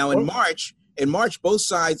 Now in March both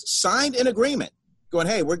sides signed an agreement going,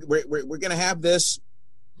 hey, we're going to have this,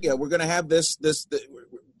 we're going to have this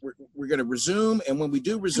we're going to resume, and when we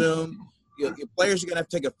do resume, players are going to have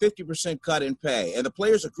to take a 50% cut in pay, and the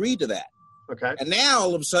players agreed to that. Okay. And now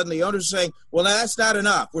all of a sudden the owners are saying, well, that's not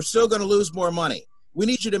enough. We're still going to lose more money. We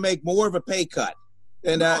need you to make more of a pay cut.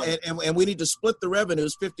 And we need to split the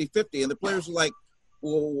revenues 50-50. And the players are like,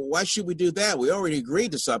 well, why should we do that? We already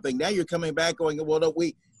agreed to something. Now you're coming back going, well, no,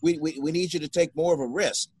 we need you to take more of a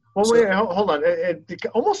risk. Well, wait, hold on. It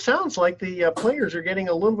almost sounds like the players are getting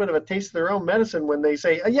a little bit of a taste of their own medicine when they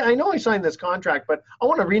say, yeah, I know I signed this contract, but I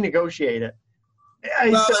want to renegotiate it.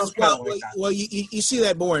 Well, you see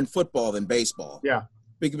that more in football than baseball. Yeah.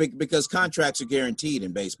 Because contracts are guaranteed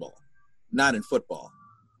in baseball, not in football.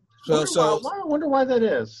 I wonder why that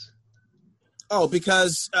is. Oh,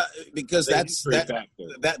 because that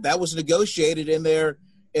was negotiated in their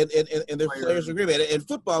players' agreement. In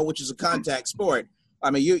football, which is a contact sport, I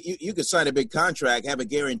mean, you could sign a big contract, have it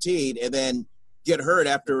guaranteed, and then get hurt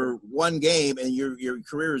after one game, and your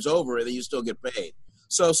career is over, and then you still get paid.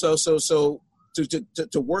 So to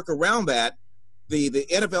work around that, the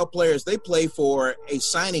NFL players, they play for a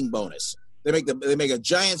signing bonus. They make a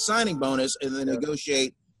giant signing bonus and then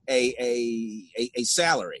negotiate a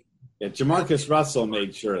salary. Yeah, Jamarcus Russell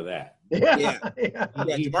made sure of that. Yeah.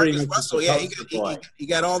 Jamarcus Russell. Yeah, he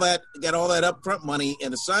got all that upfront money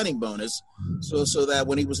and the signing bonus, so that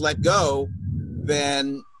when he was let go,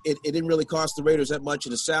 then it didn't really cost the Raiders that much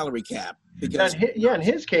in the salary cap. Because in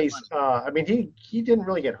his case, I mean, he didn't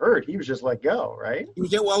really get hurt. He was just let go, right? He was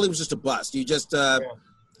just a bust. He just too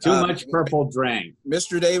much purple drank.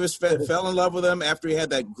 Mr. Davis fell in love with him after he had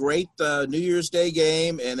that great New Year's Day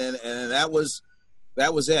game, and that was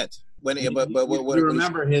it. When you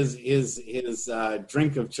remember his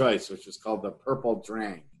drink of choice, which was called the Purple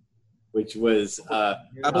Drank, which was I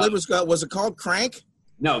believe was it called Crank?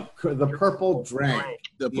 No, the Purple Drank.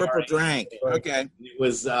 The Purple Drank. Okay.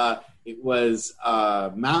 It was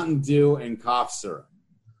Mountain Dew and cough syrup.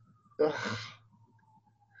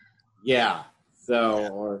 Yeah.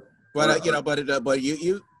 So, if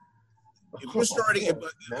you're starting,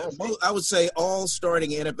 I would say all starting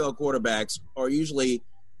NFL quarterbacks are usually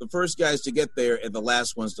the first guys to get there and the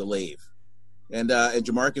last ones to leave. And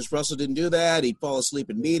Jamarcus Russell didn't do that. He'd fall asleep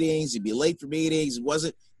in meetings. He'd be late for meetings. He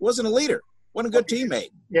wasn't a leader. Wasn't a good teammate.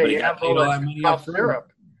 Yeah, you have all that money up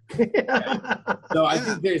syrup. So I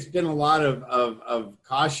think there's been a lot of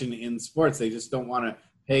caution in sports. They just don't want to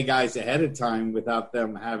pay guys ahead of time without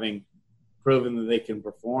them having proven that they can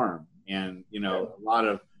perform. And, a lot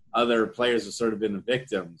of other players have sort of been the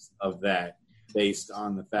victims of that based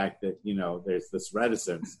on the fact that, there's this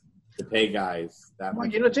reticence to pay guys that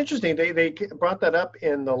much. It's interesting. They brought that up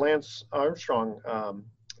in the Lance Armstrong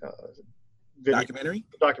documentary.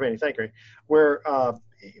 Thank you. Where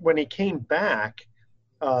when he came back,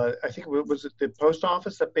 I think was it the post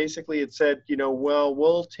office that basically had said, well,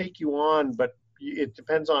 we'll take you on, but it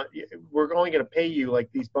depends on, we're only going to pay you like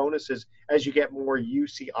these bonuses as you get more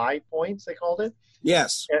UCI points, they called it.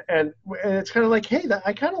 Yes. And it's kind of like, hey,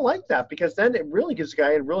 I kind of like that, because then it really gives the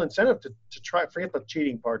guy a real incentive to try, forget the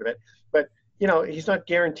cheating part of it. But, he's not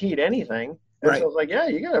guaranteed anything. And so it's like, yeah,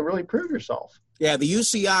 you got to really prove yourself. Yeah, the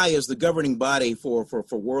UCI is the governing body for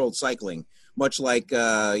world cycling, much like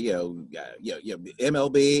MLB,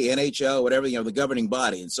 NHL, whatever, the governing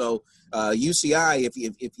body. And so UCI, if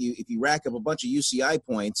you rack up a bunch of UCI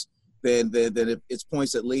points, then it's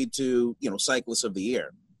points that lead to cyclists of the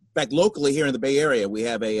year. In fact, locally here in the Bay Area, we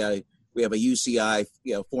have a UCI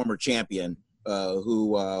former champion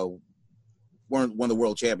who won the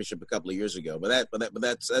world championship a couple of years ago. But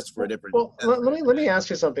that's for a different. Well, let me ask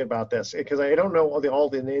you something about this, because I don't know all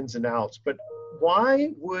the ins and outs. But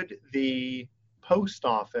why would the post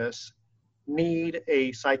office need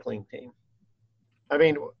a cycling team? I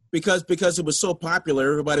mean, because it was so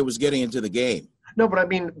popular, everybody was getting into the game. No, but I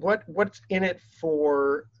mean, what's in it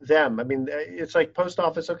for them? I mean, it's like post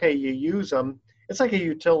office. Okay, you use them. It's like a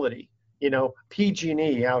utility,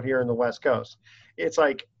 PG&E out here in the West Coast. It's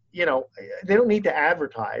like, they don't need to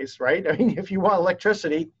advertise, right? I mean, if you want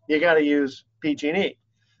electricity, you got to use PG&E.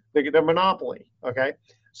 They're monopoly, okay?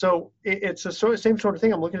 So it's the same sort of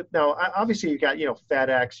thing I'm looking at now. Obviously, you got,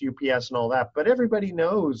 FedEx, UPS, and all that, but everybody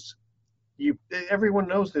knows everyone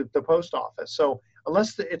knows the post office. So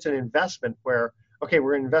unless it's an investment where, okay,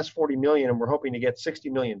 we're going to invest $40 million and we're hoping to get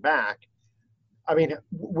 $60 million back. I mean,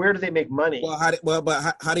 where do they make money? Well, how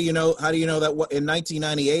do you know that in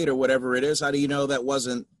 1998 or whatever it is? How do you know that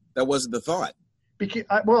wasn't the thought? Because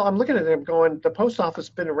I'm looking at it. I'm going, the post office has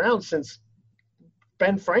been around since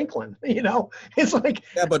Ben Franklin. It's like,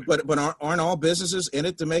 yeah, but aren't all businesses in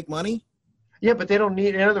it to make money? Yeah, but they don't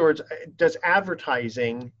need. In other words, does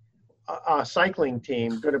advertising a cycling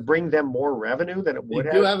team going to bring them more revenue than it would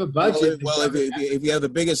have? They do have a budget. Well, if you have the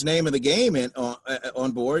biggest name in the game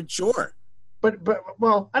on board, sure. But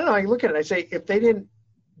well, I don't know. I look at it. I say, if they didn't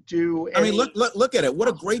do any... I mean, look at it. What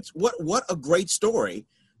a great story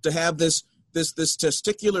to have this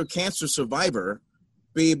testicular cancer survivor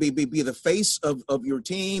be the face of your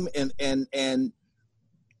team, and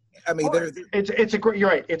I mean, it's a great. You're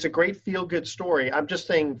right. It's a great feel good story. I'm just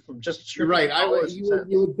saying, you're right.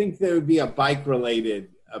 You would think there would be a bike related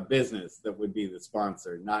business that would be the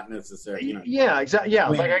sponsor, not necessarily. Yeah, exactly. Yeah,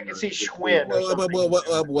 like I can see Schwinn. Well,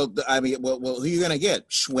 who are you going to get?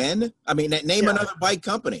 Schwinn? I mean, name another bike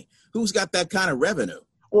company who's got that kind of revenue.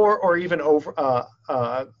 Or even over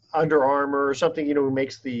Under Armour or something, who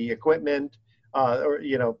makes the equipment. or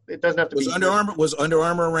it doesn't have to was be. Was Under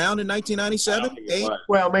Armour around in 1997?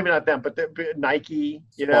 Well, maybe not them, but Nike.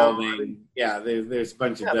 Spalding. Yeah, there's a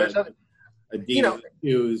bunch of Adidas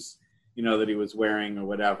shoes, that he was wearing or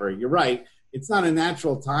whatever. You're right. It's not a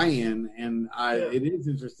natural tie-in, and it is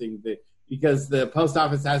interesting because the post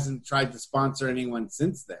office hasn't tried to sponsor anyone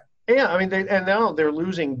since then. Yeah, I mean, now they're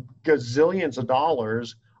losing gazillions of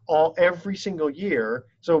dollars every single year.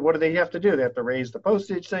 So what do they have to do? They have to raise the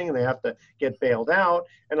postage thing, and they have to get bailed out.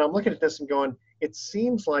 And I'm looking at this and going, it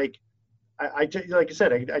seems like, like I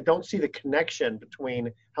said, I don't see the connection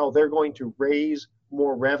between how they're going to raise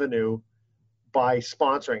more revenue by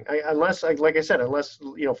sponsoring, unless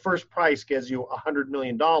First Price gives you $100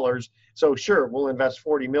 million. So sure, we'll invest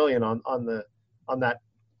 $40 million on that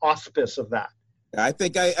auspice of that. I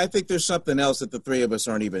think there's something else that the three of us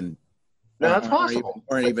aren't even. No, that's possible.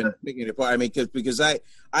 Aren't even picking it apart. I mean, because I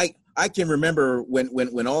can remember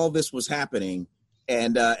when all this was happening,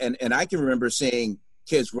 and I can remember seeing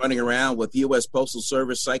kids running around with U.S. Postal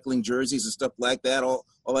Service cycling jerseys and stuff like that, all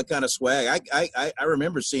that kind of swag. I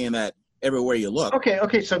remember seeing that everywhere you look.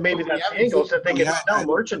 Okay, so maybe that's the angles that they can sell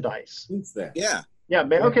merchandise. Since then. Yeah,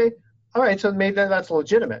 okay. All right, so maybe that's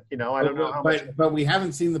legitimate. I don't know how much. But we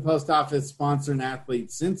haven't seen the post office sponsor an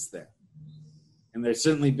athlete since then. And there's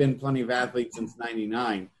certainly been plenty of athletes since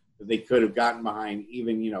 '99 that they could have gotten behind,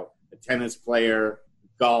 even, a tennis player,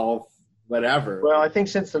 golf, whatever. Well, I think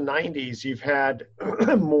since the '90s, you've had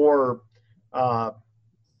more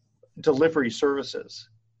delivery services.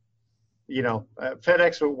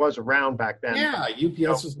 FedEx was around back then. Yeah,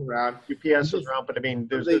 UPS was around. UPS was around, but I mean,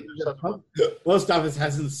 the post office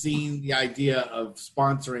hasn't seen the idea of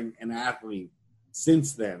sponsoring an athlete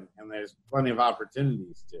since then, and there's plenty of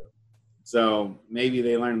opportunities to. So maybe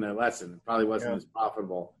they learned their lesson. It probably wasn't as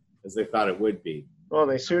profitable as they thought it would be. Well,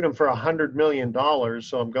 they sued him for $100 million,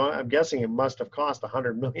 so I'm guessing it must have cost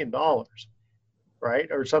 $100 million, right,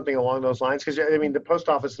 or something along those lines. Because I mean, the post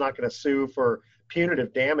office is not going to sue for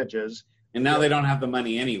punitive damages. And now they don't have the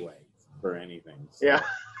money anyway for anything. So. Yeah.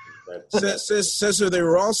 Says so they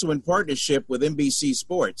were also in partnership with NBC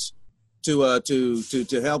Sports to help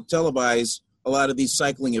televise a lot of these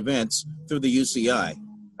cycling events through the UCI.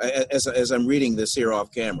 As I'm reading this here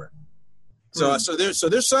off camera, so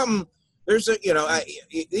there's something. There's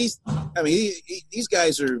these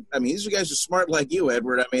guys are smart like you,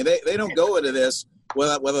 Edward. I mean, they don't go into this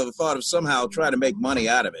without the thought of somehow trying to make money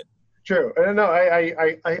out of it. True. No,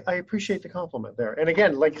 I appreciate the compliment there. And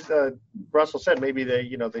again, like Russell said, maybe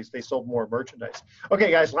they sold more merchandise. Okay,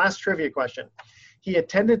 guys, last trivia question. He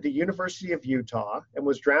attended the University of Utah and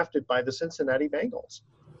was drafted by the Cincinnati Bengals.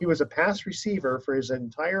 He was a pass receiver for his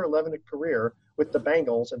entire 11th career with the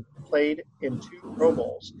Bengals and played in 2 Pro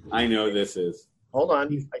Bowls. I know this is. Hold on.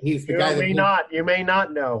 He's the guy You may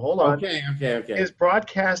not know. Hold on. Okay. His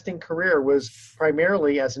broadcasting career was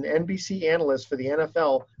primarily as an NBC analyst for the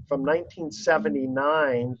NFL from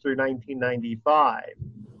 1979 through 1995.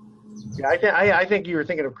 Yeah, I think you were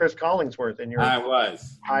thinking of Chris Collingsworth. I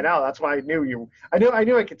was. I know. That's why I knew you. I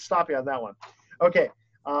knew I could stop you on that one. Okay.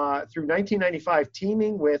 Through 1995,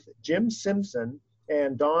 teaming with Jim Simpson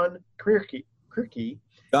and Don Criqui.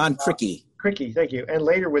 Don Criqui. Criqui, thank you. And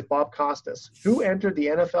later with Bob Costas, who entered the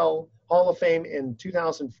NFL Hall of Fame in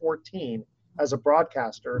 2014 as a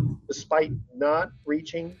broadcaster, despite not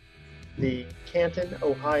reaching the Canton,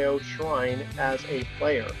 Ohio shrine as a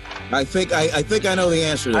player. I think I know the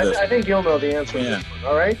answer to this. I think you'll know the answer to this one.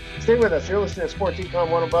 All right? Stay with us. You're listening to Sports Econ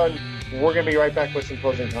 101. We're going to be right back with some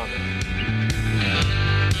closing comments.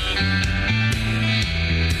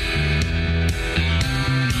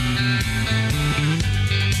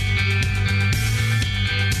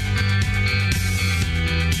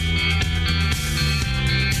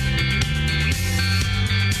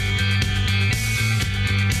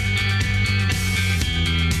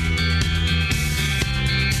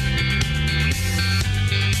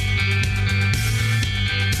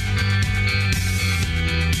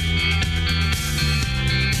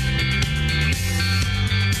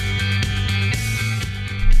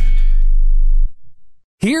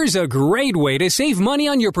 Here's a great way to save money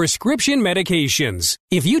on your prescription medications.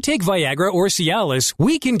 If you take Viagra or Cialis,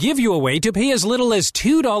 we can give you a way to pay as little as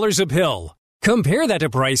 $2 a pill. Compare that to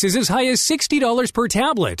prices as high as $60 per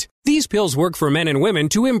tablet. These pills work for men and women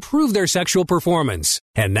to improve their sexual performance.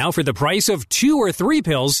 And now for the price of 2 or 3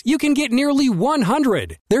 pills, you can get nearly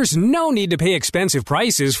 100. There's no need to pay expensive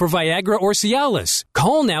prices for Viagra or Cialis.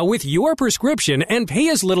 Call now with your prescription and pay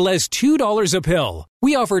as little as $2 a pill.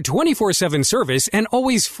 We offer 24/7 service and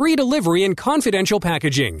always free delivery and confidential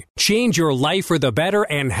packaging. Change your life for the better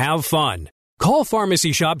and have fun. Call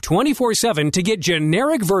Pharmacy Shop 24/7 to get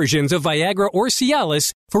generic versions of Viagra or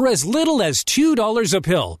Cialis for as little as $2 a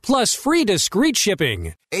pill, plus free discreet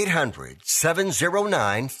shipping.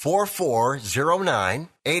 800-709-4409.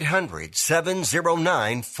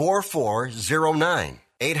 800-709-4409.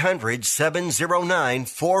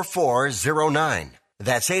 800-709-4409.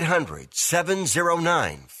 That's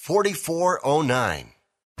 800-709-4409.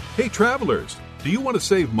 Hey travelers, do you want to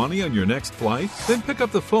save money on your next flight? Then pick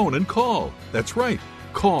up the phone and call. That's right,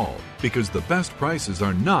 call, because the best prices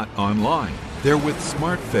are not online. They're with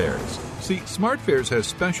SmartFares. See, SmartFares has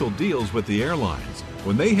special deals with the airlines.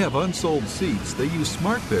 When they have unsold seats, they use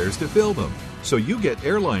SmartFares to fill them. So you get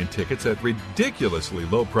airline tickets at ridiculously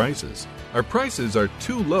low prices. Our prices are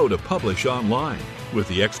too low to publish online. With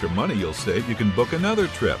the extra money you'll save, you can book another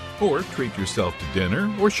trip or treat yourself to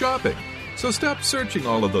dinner or shopping. So stop searching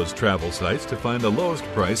all of those travel sites to find the lowest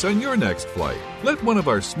price on your next flight. Let one of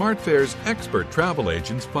our SmartFares expert travel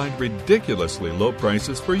agents find ridiculously low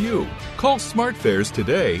prices for you. Call SmartFares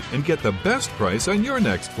today and get the best price on your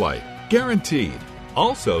next flight. Guaranteed.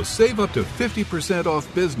 Also, save up to 50% off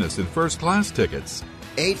business and first-class tickets.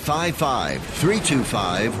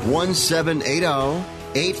 855-325-1780.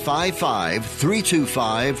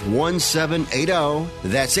 855-325-1780.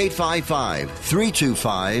 That's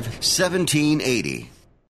 855-325-1780.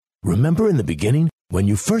 Remember in the beginning, when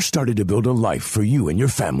you first started to build a life for you and your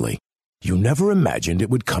family, you never imagined it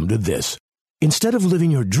would come to this. Instead of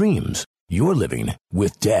living your dreams, you're living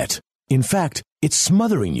with debt. In fact, it's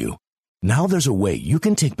smothering you. Now there's a way you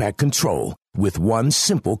can take back control with one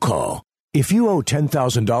simple call. If you owe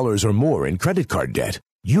 $10,000 or more in credit card debt,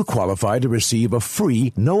 you qualify to receive a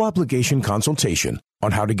free, no-obligation consultation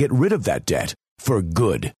on how to get rid of that debt for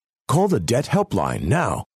good. Call the Debt Helpline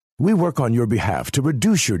now. We work on your behalf to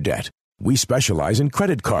reduce your debt. We specialize in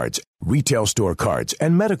credit cards, retail store cards,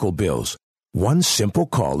 and medical bills. One simple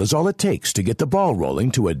call is all it takes to get the ball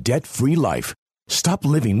rolling to a debt-free life. Stop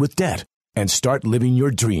living with debt and start living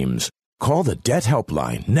your dreams. Call the Debt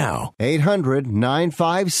Helpline now.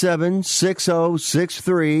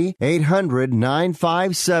 800-957-6063.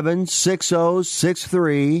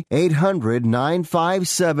 800-957-6063.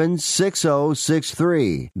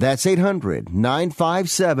 800-957-6063. That's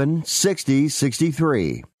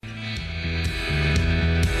 800-957-6063.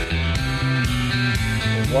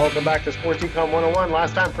 Welcome back to Sports Econ 101.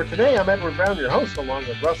 Last time for today, I'm Edward Brown, your host, along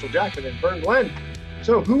with Russell Jackson and Vern Glenn.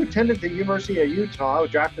 So who attended the University of Utah,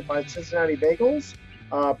 drafted by the Cincinnati Bengals,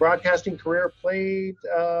 broadcasting career, played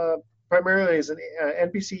primarily as an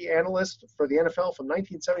NBC analyst for the NFL from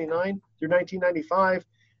 1979 through 1995.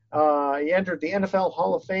 He entered the NFL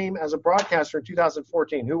Hall of Fame as a broadcaster in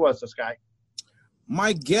 2014. Who was this guy?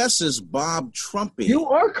 My guess is Bob Trumpy. You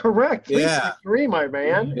are correct. Yeah. 3, my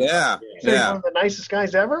man. Yeah. He's one of the nicest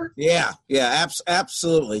guys ever? Yeah,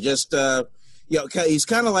 absolutely. Just he's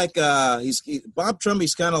kind of like Bob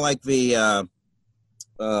Trumpy's kind of like the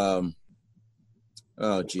Vern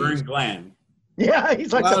Glenn. Yeah,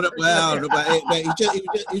 he's like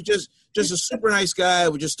he's just a super nice guy.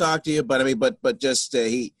 We just talked to you, but I mean, but just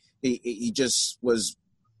he just was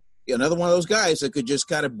another one of those guys that could just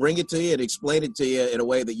kind of bring it to you and explain it to you in a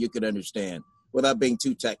way that you could understand without being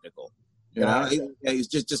too technical. You know, he's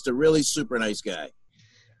just a really super nice guy.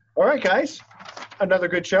 All right, guys, another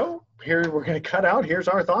good show. Here we're going to cut out. Here's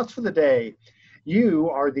our thoughts for the day. You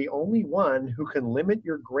are the only one who can limit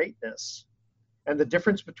your greatness. And the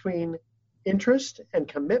difference between interest and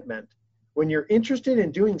commitment. When you're interested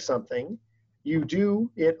in doing something, you do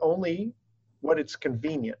it only when it's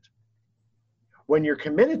convenient. When you're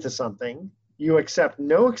committed to something, you accept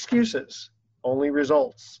no excuses, only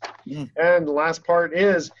results. And the last part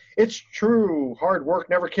is, it's true, hard work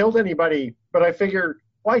never killed anybody, but I figured,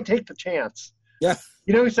 why take the chance? Yeah.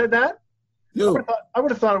 You know who said that? Who? I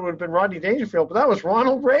would have thought it would have been Rodney Dangerfield, but that was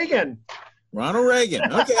Ronald Reagan. Ronald Reagan.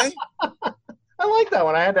 Okay. I like that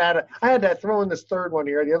one. I had to throw in this third one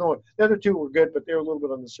here. The other two were good, but they were a little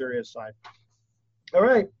bit on the serious side. All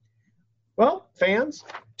right. Well, fans,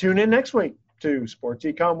 tune in next week to Sports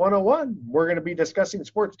Econ 101. We're going to be discussing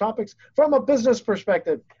sports topics from a business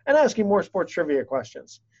perspective and asking more sports trivia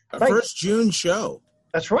questions. Our first June show.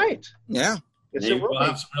 That's right. Yeah. Maybe we'll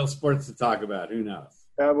have some real sports to talk about. Who knows?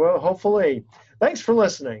 Well, hopefully. Thanks for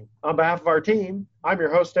listening. On behalf of our team, I'm your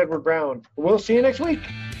host, Edward Brown. We'll see you next week.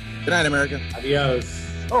 Good night, America. Adios.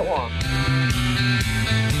 So long.